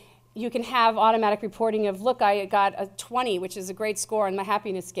 And you can have automatic reporting of, look, I got a 20, which is a great score on my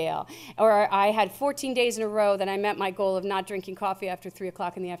happiness scale. Or I had 14 days in a row that I met my goal of not drinking coffee after 3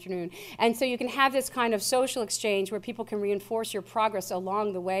 o'clock in the afternoon. And so you can have this kind of social exchange where people can reinforce your progress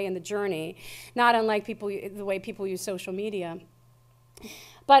along the way in the journey, not unlike the way people use social media.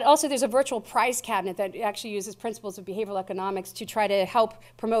 But also there's a virtual prize cabinet that actually uses principles of behavioral economics to try to help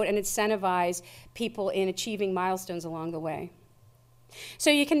promote and incentivize people in achieving milestones along the way. So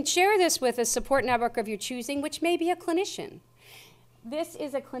you can share this with a support network of your choosing, which may be a clinician. This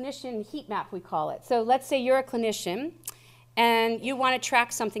is a clinician heat map, we call it. So let's say you're a clinician and you want to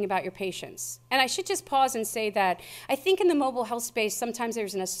track something about your patients. And I should just pause and say that I think in the mobile health space, sometimes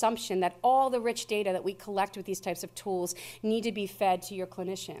there's an assumption that all the rich data that we collect with these types of tools need to be fed to your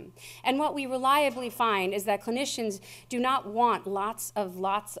clinician. And what we reliably find is that clinicians do not want lots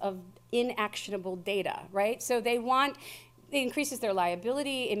of inactionable data, right? So they want it increases their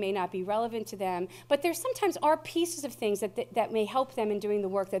liability, it may not be relevant to them, but there sometimes are pieces of things that may help them in doing the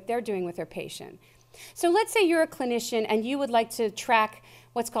work that they're doing with their patient. So let's say you're a clinician and you would like to track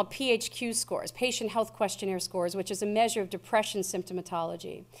what's called PHQ scores, Patient Health Questionnaire scores, which is a measure of depression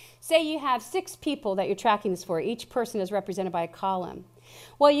symptomatology. Say you have 6 people that you're tracking this for. Each person is represented by a column.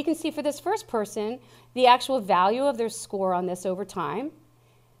 Well, you can see for this first person, the actual value of their score on this over time.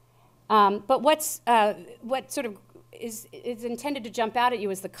 But what sort of is intended to jump out at you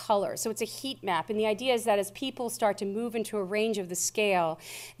is the color. So it's a heat map. And the idea is that as people start to move into a range of the scale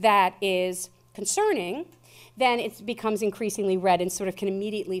that is concerning, then it becomes increasingly red and sort of can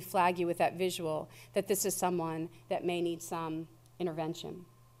immediately flag you with that visual that this is someone that may need some intervention.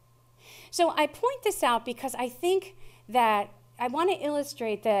 So I point this out because I think that I want to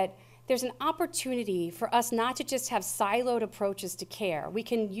illustrate that there's an opportunity for us not to just have siloed approaches to care. We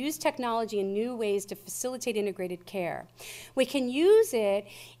can use technology in new ways to facilitate integrated care. We can use it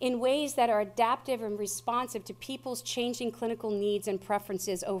in ways that are adaptive and responsive to people's changing clinical needs and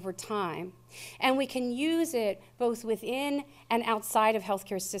preferences over time. And we can use it both within and outside of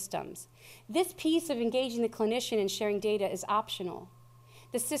healthcare systems. This piece of engaging the clinician and sharing data is optional.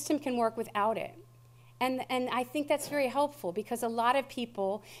 The system can work without it. And I think that's very helpful because a lot of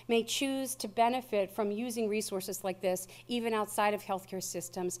people may choose to benefit from using resources like this even outside of healthcare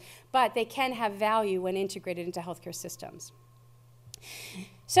systems, but they can have value when integrated into healthcare systems.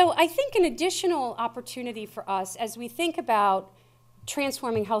 So I think an additional opportunity for us as we think about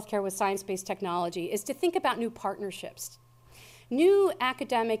transforming healthcare with science-based technology is to think about new partnerships, new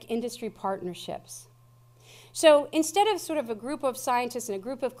academic industry partnerships. So instead of sort of a group of scientists and a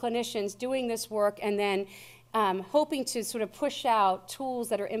group of clinicians doing this work and then hoping to sort of push out tools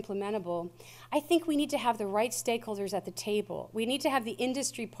that are implementable, I think we need to have the right stakeholders at the table. We need to have the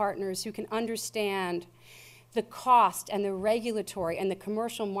industry partners who can understand the cost and the regulatory and the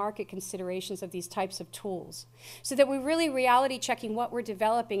commercial market considerations of these types of tools so that we're really reality checking what we're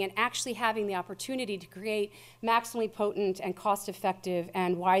developing and actually having the opportunity to create maximally potent and cost-effective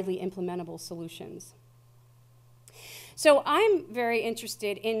and widely implementable solutions. So I'm very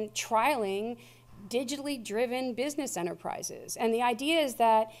interested in trialing digitally driven business enterprises. And the idea is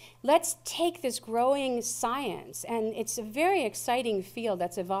that let's take this growing science, and it's a very exciting field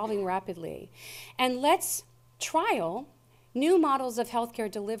that's evolving rapidly, and let's trial new models of healthcare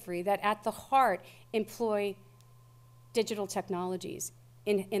delivery that at the heart employ digital technologies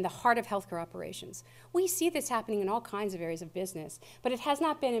in the heart of healthcare operations. We see this happening in all kinds of areas of business, but it has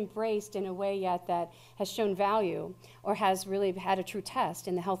not been embraced in a way yet that has shown value or has really had a true test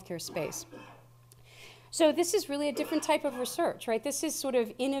in the healthcare space. So this is really a different type of research, right? This is sort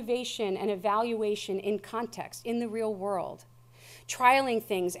of innovation and evaluation in context, in the real world. Trialing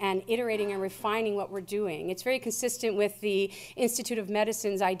things and iterating and refining what we're doing. It's very consistent with the Institute of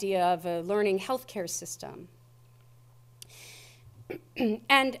Medicine's idea of a learning healthcare system.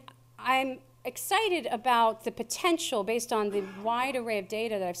 And I'm excited about the potential, based on the wide array of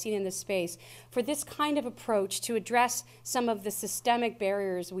data that I've seen in this space, for this kind of approach to address some of the systemic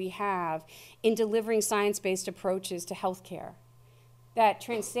barriers we have in delivering science-based approaches to healthcare that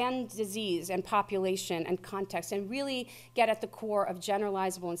transcend disease and population and context and really get at the core of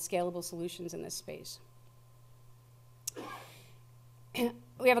generalizable and scalable solutions in this space.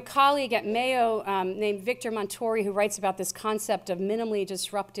 We have a colleague at Mayo named Victor Montori who writes about this concept of minimally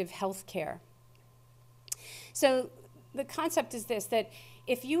disruptive healthcare. So the concept is this, that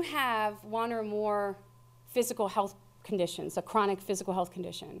if you have one or more physical health conditions, a chronic physical health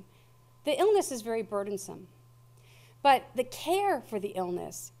condition, the illness is very burdensome. But the care for the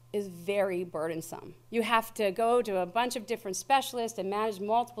illness is very burdensome. You have to go to a bunch of different specialists and manage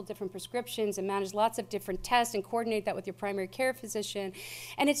multiple different prescriptions and manage lots of different tests and coordinate that with your primary care physician.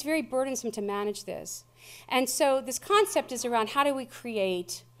 And it's very burdensome to manage this. And so this concept is around how do we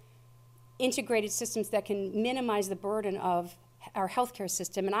create integrated systems that can minimize the burden of our healthcare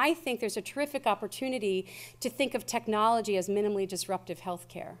system. And I think there's a terrific opportunity to think of technology as minimally disruptive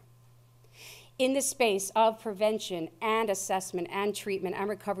healthcare. In the space of prevention and assessment and treatment and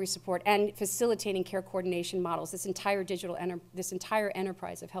recovery support and facilitating care coordination models, this entire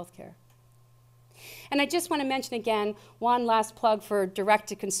enterprise of healthcare. And I just want to mention again one last plug for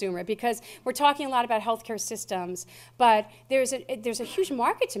direct-to-consumer, because we're talking a lot about healthcare systems, but there's a huge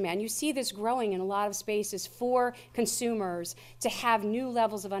market demand. You see this growing in a lot of spaces for consumers to have new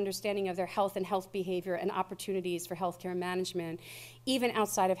levels of understanding of their health and health behavior and opportunities for healthcare management, even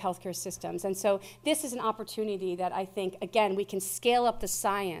outside of healthcare systems. And so this is an opportunity that I think, again, we can scale up the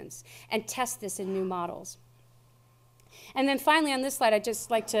science and test this in new models. And then finally on this slide, I'd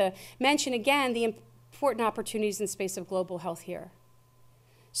just like to mention again the important opportunities in the space of global health here.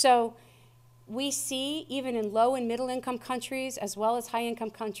 So we see, even in low and middle income countries, as well as high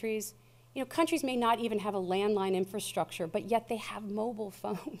income countries, countries may not even have a landline infrastructure, but yet they have mobile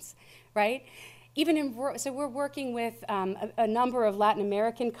phones, right? So we're working with a number of Latin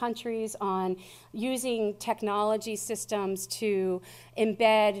American countries on using technology systems to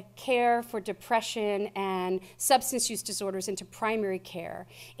embed care for depression and substance use disorders into primary care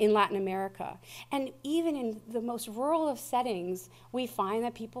in Latin America. And even in the most rural of settings, we find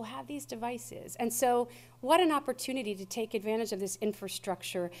that people have these devices. And so what an opportunity to take advantage of this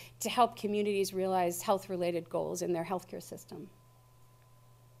infrastructure to help communities realize health-related goals in their healthcare system.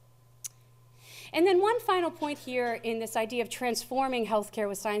 And then one final point here in this idea of transforming healthcare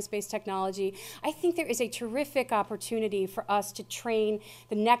with science-based technology, I think there is a terrific opportunity for us to train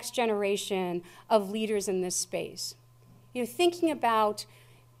the next generation of leaders in this space. Thinking about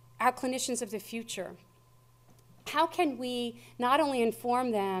our clinicians of the future, how can we not only inform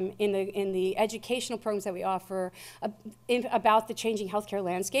them in the educational programs that we offer about the changing healthcare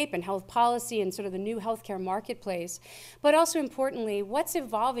landscape and health policy and sort of the new healthcare marketplace, but also importantly, what's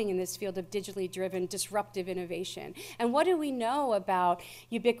evolving in this field of digitally driven disruptive innovation? And what do we know about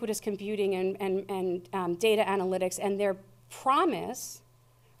ubiquitous computing and data analytics and their promise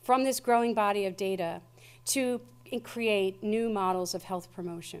from this growing body of data to create new models of health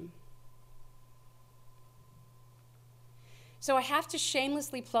promotion? So I have to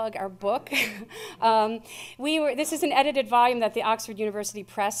shamelessly plug our book. This is an edited volume that the Oxford University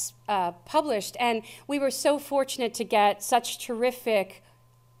Press published, and we were so fortunate to get such terrific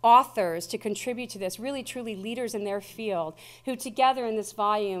authors to contribute to this, really truly leaders in their field, who together in this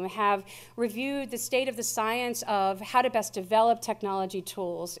volume have reviewed the state of the science of how to best develop technology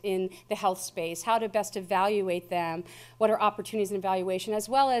tools in the health space, how to best evaluate them, what are opportunities in evaluation, as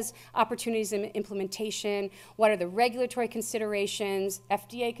well as opportunities in implementation, what are the regulatory considerations,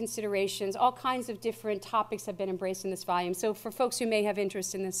 FDA considerations, all kinds of different topics have been embraced in this volume. So for folks who may have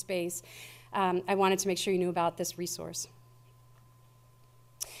interest in this space, I wanted to make sure you knew about this resource.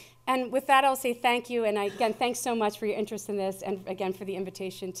 And with that, I'll say thank you. And again, thanks so much for your interest in this and again for the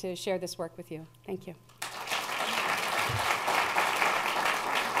invitation to share this work with you. Thank you.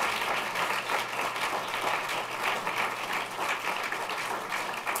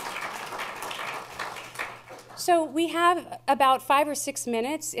 So we have about 5 or 6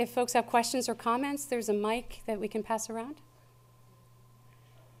 minutes. If folks have questions or comments, there's a mic that we can pass around.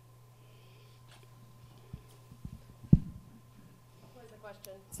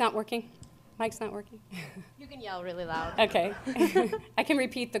 It's not working? Mic's not working? You can yell really loud. Okay. I can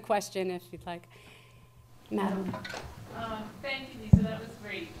repeat the question if you'd like. Madam. Thank you, Lisa. That was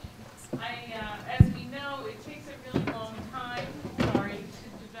great. As we know, it takes a really long time,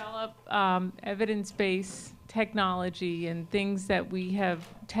 to develop evidence-based technology and things that we have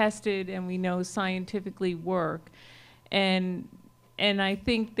tested and we know scientifically work. And I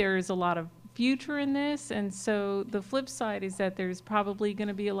think there's a lot of future in this, and so the flip side is that there's probably going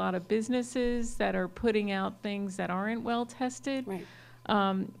to be a lot of businesses that are putting out things that aren't well tested. Right.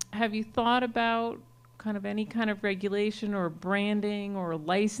 Have you thought about kind of any kind of regulation or branding or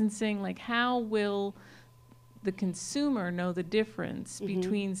licensing? Like, how will the consumer know the difference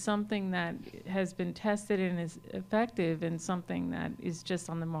between something that has been tested and is effective and something that is just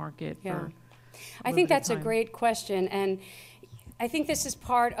on the market? Yeah. For I think that's a time? great question, and I think this is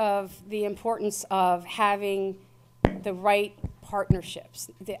part of the importance of having the right partnerships,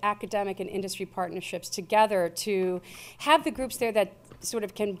 the academic and industry partnerships together to have the groups there that sort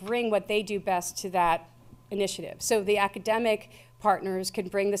of can bring what they do best to that initiative. So the academic partners can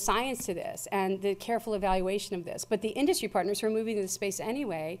bring the science to this and the careful evaluation of this. But the industry partners who are moving into the space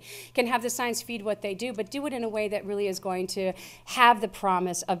anyway can have the science feed what they do, but do it in a way that really is going to have the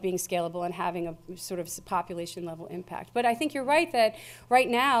promise of being scalable and having a sort of population level impact. But I think you're right that right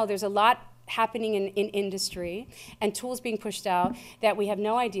now there's a lot happening in industry and tools being pushed out that we have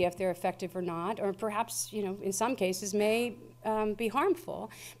no idea if they're effective or not, or perhaps, you know, in some cases may be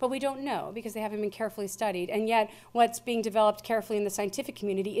harmful, but we don't know because they haven't been carefully studied. And yet what's being developed carefully in the scientific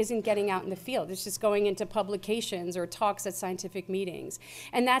community isn't getting out in the field. It's just going into publications or talks at scientific meetings.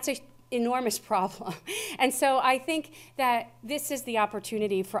 And that's an enormous problem. And so I think that this is the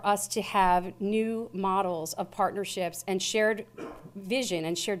opportunity for us to have new models of partnerships and shared vision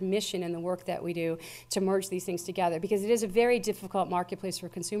and shared mission in the work that we do to merge these things together, because it is a very difficult marketplace for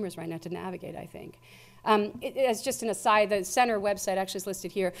consumers right now to navigate, I think. As just an aside, the center website actually is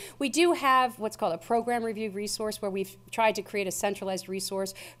listed here. We do have what's called a program review resource where we've tried to create a centralized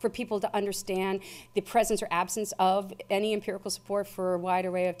resource for people to understand the presence or absence of any empirical support for a wide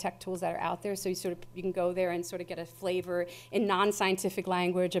array of tech tools that are out there. So you can go there and sort of get a flavor in non-scientific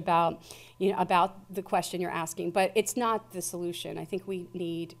language about, about the question you're asking. But it's not the solution. I think we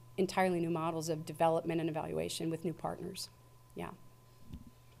need entirely new models of development and evaluation with new partners. Yeah.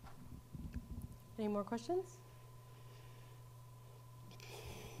 Any more questions?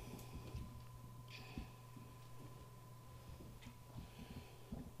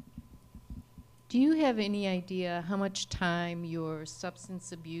 Do you have any idea how much time your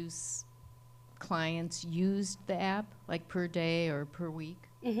substance abuse clients used the app, like per day or per week?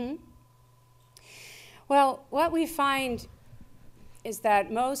 Mm-hmm. Well, what we find is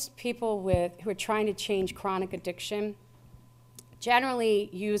that most people who are trying to change chronic addiction generally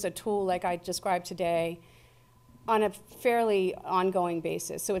use a tool like I described today on a fairly ongoing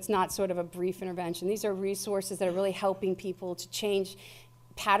basis. So it's not sort of a brief intervention. These are resources that are really helping people to change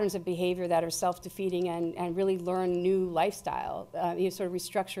patterns of behavior that are self-defeating and really learn new lifestyle, sort of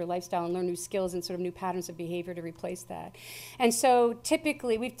restructure lifestyle and learn new skills and sort of new patterns of behavior to replace that. And so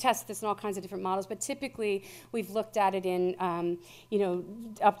typically, we've tested this in all kinds of different models, but typically we've looked at it in,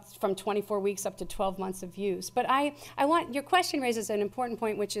 up from 24 weeks up to 12 months of use. But your question raises an important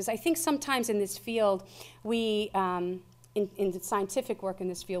point, which is I think sometimes in this field, we, in the scientific work in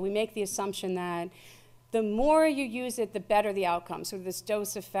this field, we make the assumption that the more you use it, the better the outcome, sort of this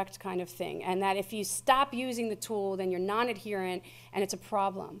dose effect kind of thing. And that if you stop using the tool, then you're non-adherent and it's a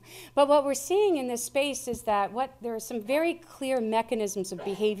problem. But what we're seeing in this space is that there are some very clear mechanisms of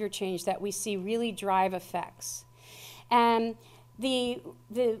behavior change that we see really drive effects. And the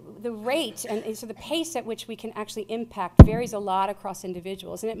rate and so the pace at which we can actually impact varies a lot across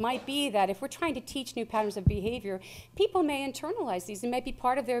individuals. And it might be that if we're trying to teach new patterns of behavior, people may internalize these. They might be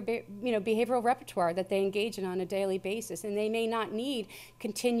part of their behavioral repertoire that they engage in on a daily basis. And they may not need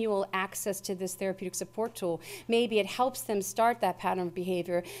continual access to this therapeutic support tool. Maybe it helps them start that pattern of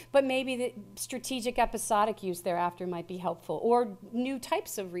behavior, but maybe the strategic episodic use thereafter might be helpful, or new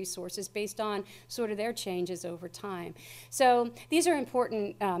types of resources based on sort of their changes over time. So these are important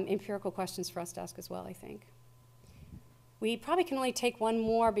empirical questions for us to ask as well, I think. We probably can only take one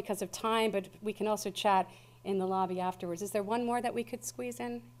more because of time, but we can also chat in the lobby afterwards. Is there one more that we could squeeze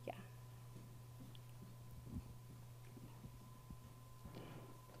in? Yeah.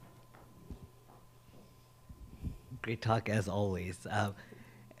 Great talk as always.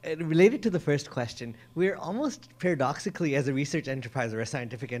 Related to the first question, we're almost paradoxically, as a research enterprise or a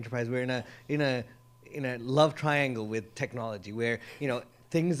scientific enterprise, we're in a love triangle with technology, where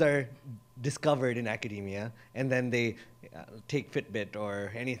things are discovered in academia, and then they take Fitbit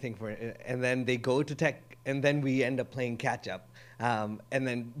or anything for it, and then they go to tech, and then we end up playing catch up, and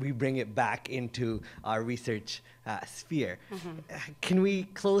then we bring it back into our research sphere. Mm-hmm. Can we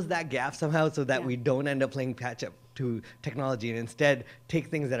close that gap somehow so that we don't end up playing catch up to technology, and instead take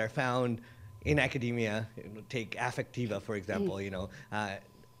things that are found in academia, take Affectiva, for example,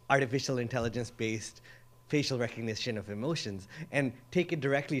 artificial intelligence-based facial recognition of emotions and take it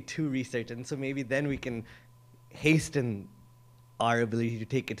directly to research. And so maybe then we can hasten our ability to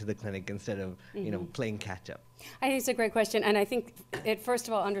take it to the clinic instead of playing catch up. I think it's a great question, and I think it first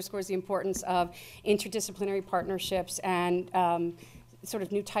of all underscores the importance of interdisciplinary partnerships and sort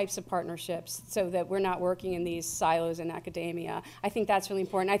of new types of partnerships so that we're not working in these silos in academia. I think that's really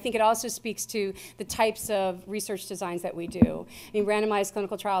important. I think it also speaks to the types of research designs that we do. I mean, randomized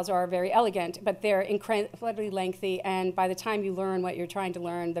clinical trials are very elegant, but they're incredibly lengthy, and by the time you learn what you're trying to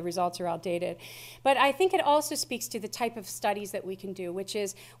learn, the results are outdated. But I think it also speaks to the type of studies that we can do, which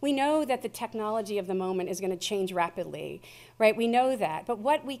is we know that the technology of the moment is going to change rapidly, right? We know that. But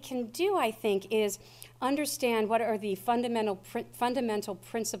what we can do, I think, is understand what are the fundamental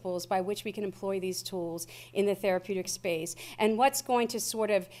principles by which we can employ these tools in the therapeutic space, and what's going to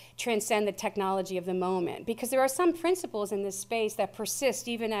sort of transcend the technology of the moment. Because there are some principles in this space that persist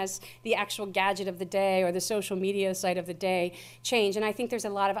even as the actual gadget of the day or the social media site of the day change. And I think there's a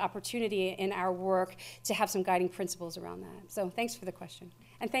lot of opportunity in our work to have some guiding principles around that. So thanks for the question.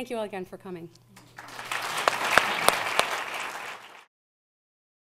 And thank you all again for coming.